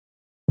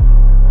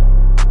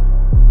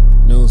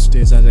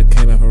sticks, I just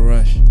came out for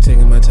rush.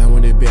 Taking my time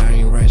with it, bitch, I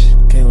ain't rush.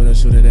 Came with a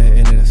shooter that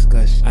ended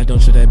discussion. I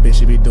don't shoot that bitch,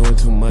 she be doing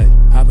too much.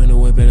 Hop in the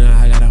whip and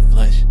I gotta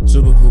flush.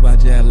 Super poop, I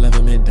just left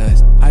him in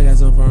dust. I got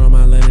some fur on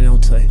my linen,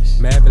 don't touch.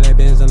 Mad black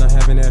Benz, I'm not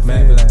having that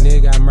fan.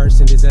 Nigga got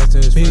mercy and disaster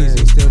his friends.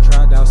 He still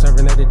tried out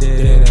serving at the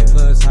dead end.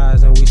 Floods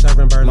highs and we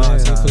serving Berlin.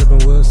 He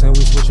flipping wheels and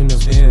we switching the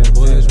pins.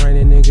 Bullets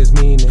raining, niggas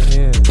mean the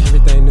end.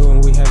 Everything new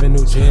and we having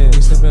new gens.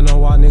 We slipping on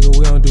walk, nigga,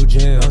 we don't do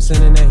gym. I'm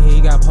sending that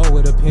he got po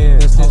with a pen.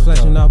 Them sticks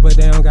flashing off, but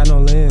they don't got no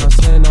lens. I'm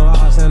sitting on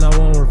odds and I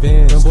want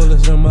revenge. Them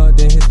bullets them up,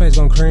 then his face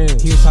gon'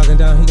 cringe. He was talking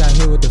down, he got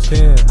hit with the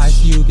fin.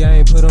 ICU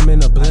gang, put him in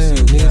the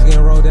blend. Niggas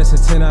getting rolled, that's a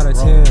 10 out of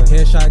 10.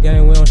 Headshot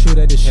gang, we don't shoot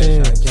at the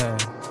shin.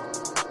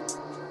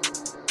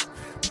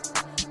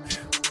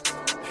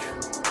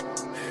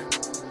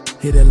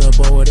 Hit that little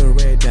boy with a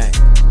red dot.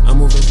 I'm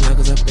moving slow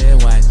cause I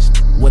fed watch.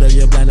 What up,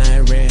 your blind eye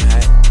red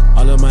hot?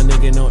 All of my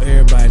niggas know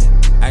everybody.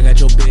 I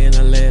got your bitch in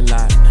a lead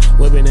lock.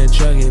 Whipping that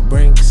truck at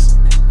Brinks.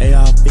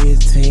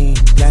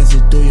 AR-15,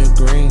 blasted through your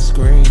green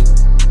screen.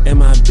 And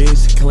my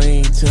bitch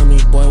clean. Tell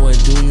me, boy, what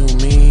do you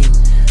mean?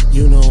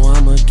 You know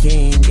I'm a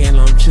king, and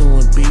I'm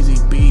chillin'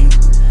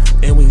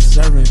 BeezyB. And we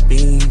serving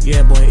fiends.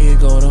 Yeah, boy,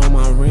 it go on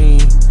my ring.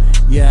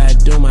 Yeah, I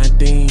do my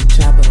thing.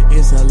 Chopper,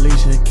 it's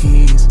Alicia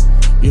Keys.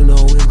 You know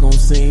it's gon'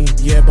 sing.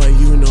 Yeah, but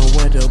you know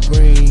what to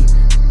bring.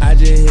 I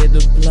just hit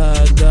the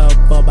plug up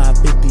for about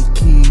 50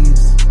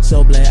 keys.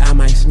 So black, I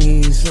might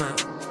sneeze.